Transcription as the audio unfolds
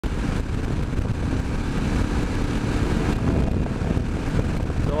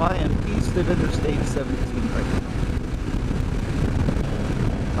at Interstate 17 right now.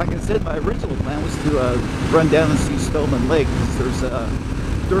 Like I said, my original plan was to run down and see Stoneman Lake, because there's a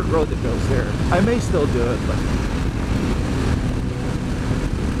dirt road that goes there. I may still do it, but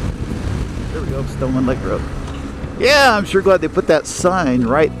there we go, Stoneman Lake Road. Yeah, I'm sure glad they put that sign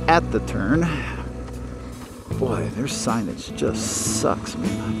right at the turn. Boy, their signage just sucks,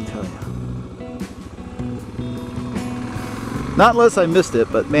 man, I tell you. Not unless I missed it,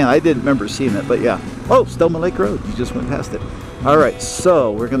 but man, I didn't remember seeing it, but yeah. Oh, Stoneman Lake Road, you just went past it. All right,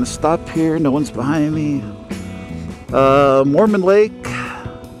 so we're gonna stop here. No one's behind me. Mormon Lake.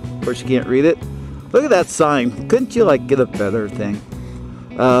 Of course, you can't read it. Look at that sign. Couldn't you like get a better thing?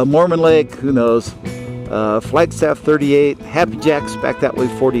 Mormon Lake, who knows? Flagstaff 38. Happy Jack's back that way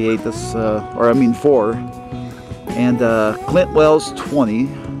 48. That's, 4. And Clint Wells 20.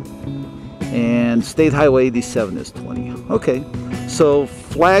 And State Highway 87 is 20. Okay, so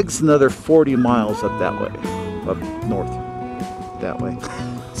Flag's another 40 miles up that way, up north. That way.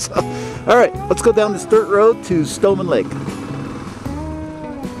 So, all right, let's go down this dirt road to Stoneman Lake.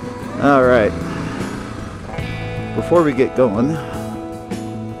 All right. Before we get going,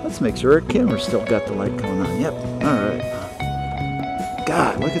 let's make sure our camera's still got the light going on. Yep. All right.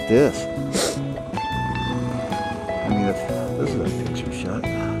 God, look at this. I mean, if this is a picture shot.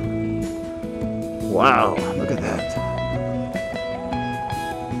 Wow, look at that.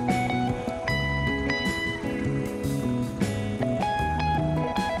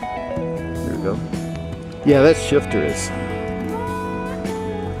 Go. Yeah, that shifter is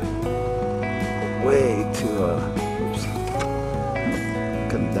way too oops,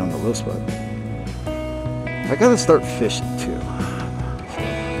 cutting down the low spot. I gotta start fishing too.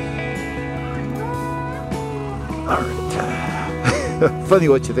 All right. Funny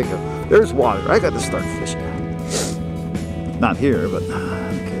what you think of. There's water. I gotta start fishing. Not here, but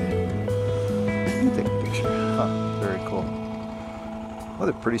okay. Let me take a picture. Oh, very cool. What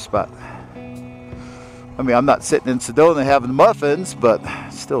a pretty spot. I mean, I'm not sitting in Sedona having muffins, but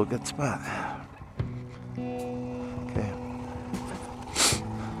still a good spot. Okay.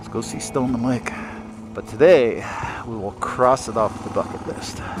 Let's go see Stoneman Lake. But today, we will cross it off the bucket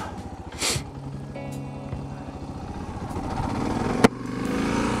list.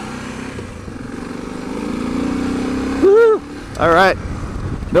 Woo! All right.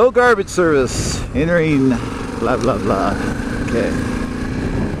 No garbage service. Entering blah, blah, blah. Okay.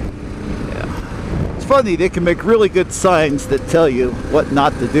 Funny, they can make really good signs that tell you what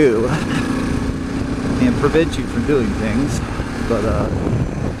not to do and prevent you from doing things, but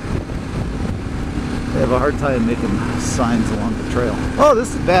they have a hard time making signs along the trail. Oh,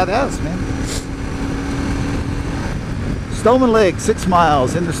 this is badass, man. Stoneman Lake, 6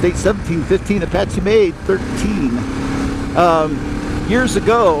 miles, Interstate 1715, Apache made 13. Years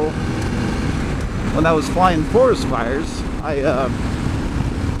ago, when I was flying forest fires, I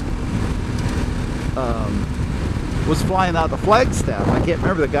was flying out of Flagstaff. I can't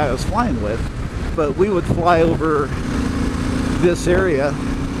remember the guy I was flying with, but we would fly over this area,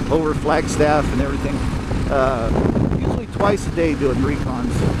 over Flagstaff and everything, usually twice a day doing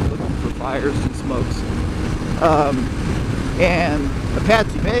recons, looking for fires and smokes. And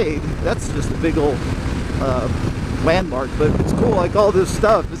Apache Made, that's just a big old landmark, but it's cool, like all this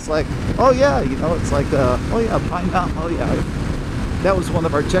stuff, it's like, oh yeah, you know, it's like, oh yeah, Pine Mountain, oh yeah, that was one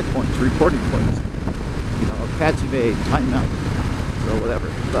of our checkpoints, reporting points. You know, Apache Made, Pine Mountain, so whatever.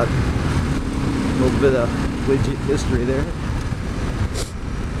 But a little bit of widget history there.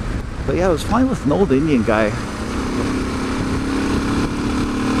 But yeah, I was flying with an old Indian guy.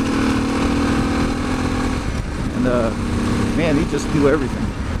 And man, he just knew everything.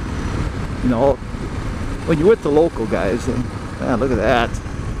 You know, when you're with the local guys, and man, look at that.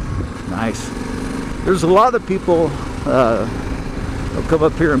 Nice. There's a lot of people they'll come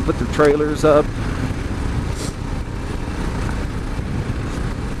up here and put their trailers up.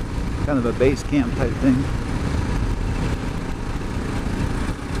 Kind of a base camp type thing.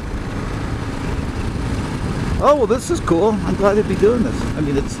 Oh, well, this is cool. I'm glad to be doing this. I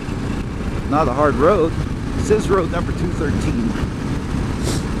mean, it's not a hard road. It says road number 213.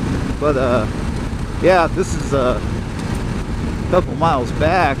 But, yeah, this is a couple miles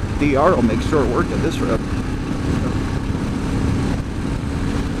back. DR will make short work of this road.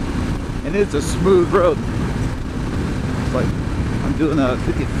 And it's a smooth road. It's like I'm doing a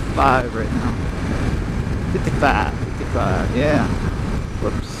 55 right now. 55, yeah.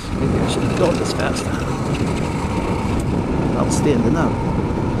 Whoops, maybe I shouldn't be going this fast. I'm standing up.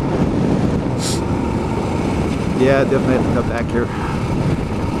 Yeah, definitely have to come back here.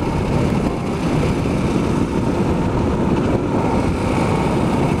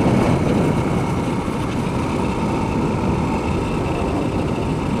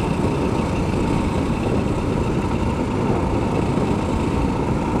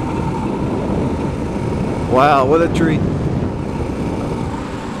 Wow, what a treat.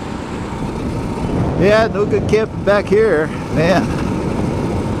 Yeah, no good camping back here. Man,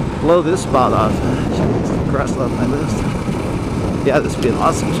 blow this spot off. Cross off my list. Yeah, this would be an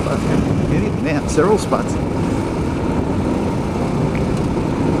awesome spot here. Man, several spots.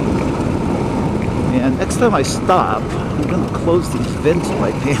 And next time I stop, I'm going to close these vents in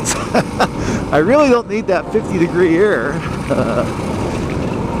my pants. I really don't need that 50-degree air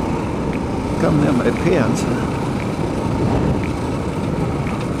coming in my pants.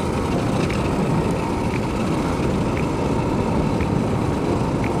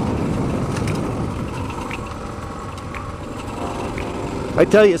 I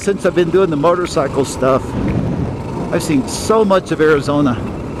tell you, since I've been doing the motorcycle stuff, I've seen so much of Arizona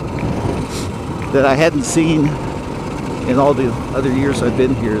that I hadn't seen in all the other years I've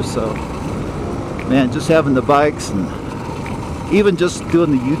been here. So, man, just having the bikes and even just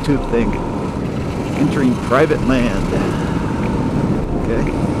doing the YouTube thing, entering private land. Okay.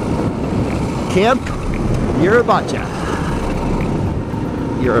 Camp Yerabacha.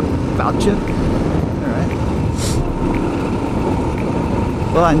 Yerabacha? Alright.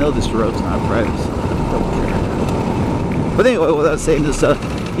 Well, I know this road's not private, so I don't care. But anyway, what I was saying is,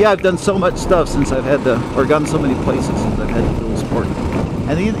 yeah, I've done so much stuff since I've had to, or gone so many places since I've had to dual sport.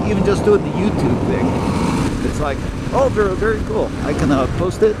 And even just doing the YouTube thing, it's like, oh, very, very cool. I can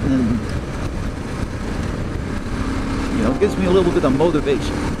post it and, you know, it gives me a little bit of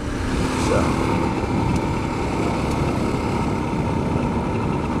motivation. So.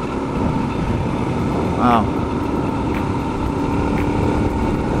 Wow.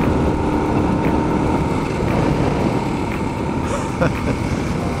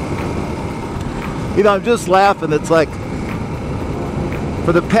 You know, I'm just laughing. It's like,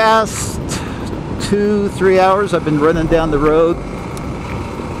 for the past 2-3 hours, I've been running down the road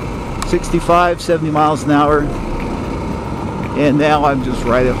 65, 70 miles an hour. And now I'm just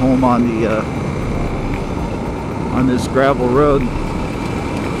right at home on the on this gravel road.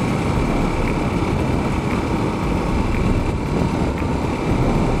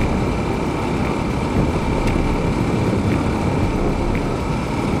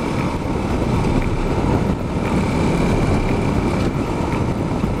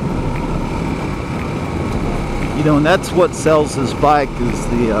 You know, and that's what sells this bike, is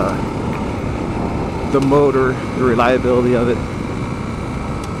the motor, the reliability of it.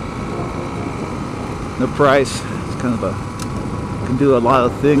 The price. It's kind of a, can do a lot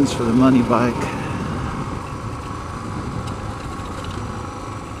of things for the money bike.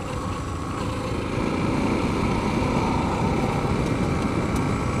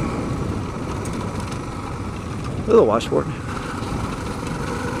 Little washboard.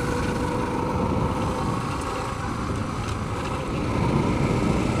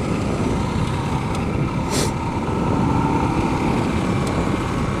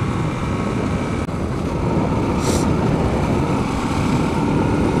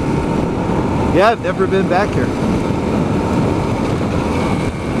 Yeah, I've never been back here.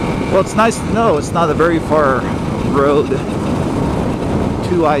 Well, it's nice to know it's not a very far road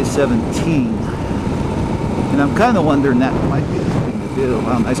to I-17. And I'm kind of wondering, that might be the thing to do.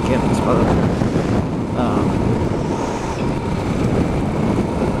 Wow, nice camping spot up there.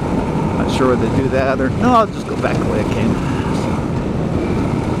 Not sure whether they do that, or no, I'll just go back the way I came.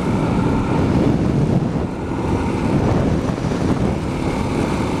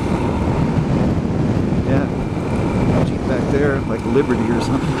 There, like Liberty or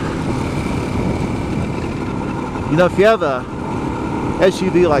something. You know, if you have a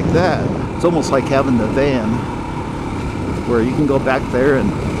SUV like that, it's almost like having the van, where you can go back there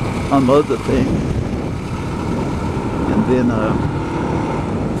and unload the thing, and then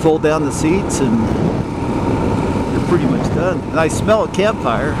fold down the seats, and you're pretty much done. And I smell a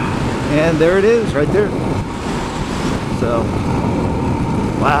campfire, and there it is, right there. So,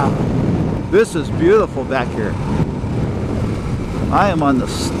 wow, this is beautiful back here. I am on the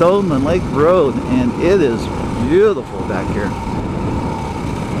Stoneman Lake Road, and it is beautiful back here.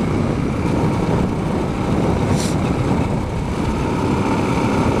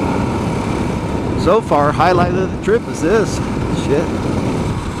 So far, highlight of the trip is this. Shit.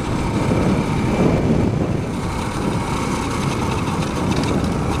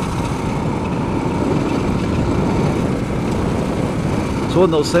 It's one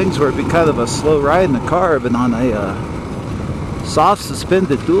of those things where it'd be kind of a slow ride in the car, but on a soft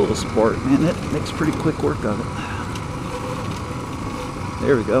suspended dual sport, man, it makes pretty quick work of it.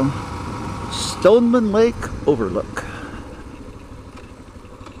 There we go. Stoneman Lake Overlook.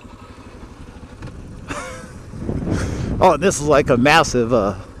 Oh, and this is like a massive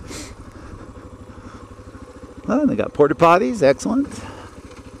Oh, they got porta potties. Excellent.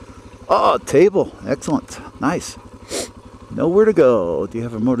 Oh, table. Excellent. Nice. Nowhere to go. Do you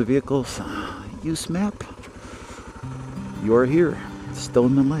have a motor vehicles use map? You're here.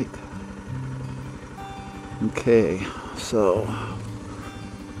 Stoneman Lake. Okay, so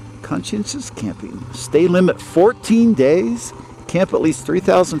conscientious camping. Stay limit 14 days. Camp at least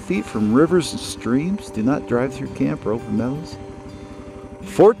 3,000 feet from rivers and streams. Do not drive through camp or open meadows.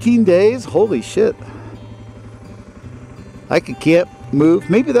 14 days? Holy shit. I could camp, move.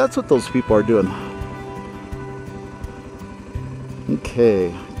 Maybe that's what those people are doing.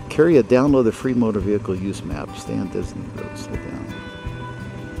 Okay. Carry a download the free motor vehicle use map. Stay on Disney Road. Slow down.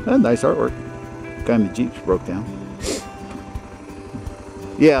 Oh, nice artwork. Guy in the Jeep's broke down.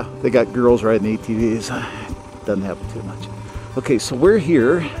 Yeah, they got girls riding ATVs. Doesn't happen too much. Okay, so we're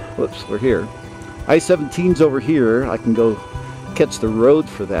here. Whoops, we're here. I-17's over here. I can go catch the road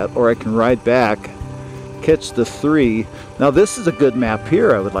for that, or I can ride back, catch the 3. Now this is a good map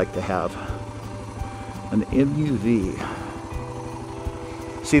here I would like to have. An MUV.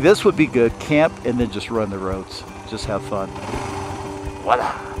 See, this would be good. Camp and then just run the roads. Just have fun.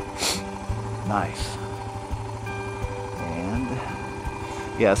 Voila. Nice. And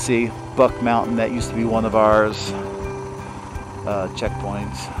yeah, see, Buck Mountain, that used to be one of ours.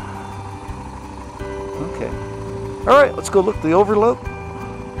 Checkpoints. Okay. All right, let's go look at the overlook.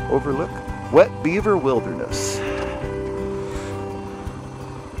 Wet Beaver Wilderness.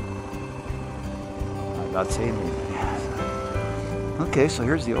 I'm not saying anything. Okay, so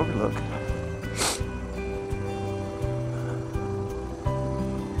here's the overlook.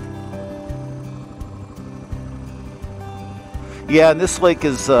 Yeah, and this lake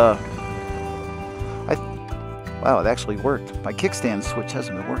is, wow, it actually worked. My kickstand switch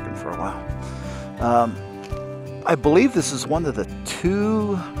hasn't been working for a while. I believe this is one of the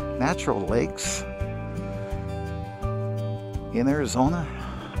 2 natural lakes in Arizona.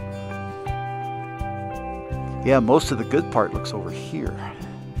 Yeah, most of the good part looks over here.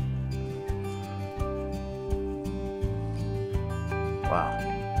 Wow.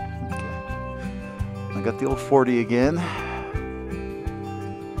 Okay. I got the old 40 again.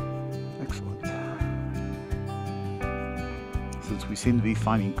 Excellent. Since we seem to be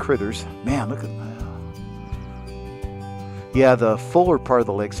finding critters. Man, look at that. Yeah, the fuller part of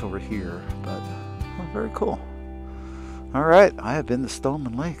the lake's over here, but oh, very cool. All right, I have been to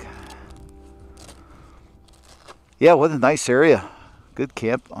Stoneman Lake. Yeah, what a nice area. Good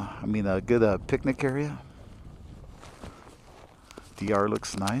camp. I mean, a good picnic area. DR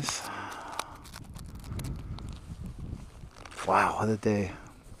looks nice. Wow, what a day.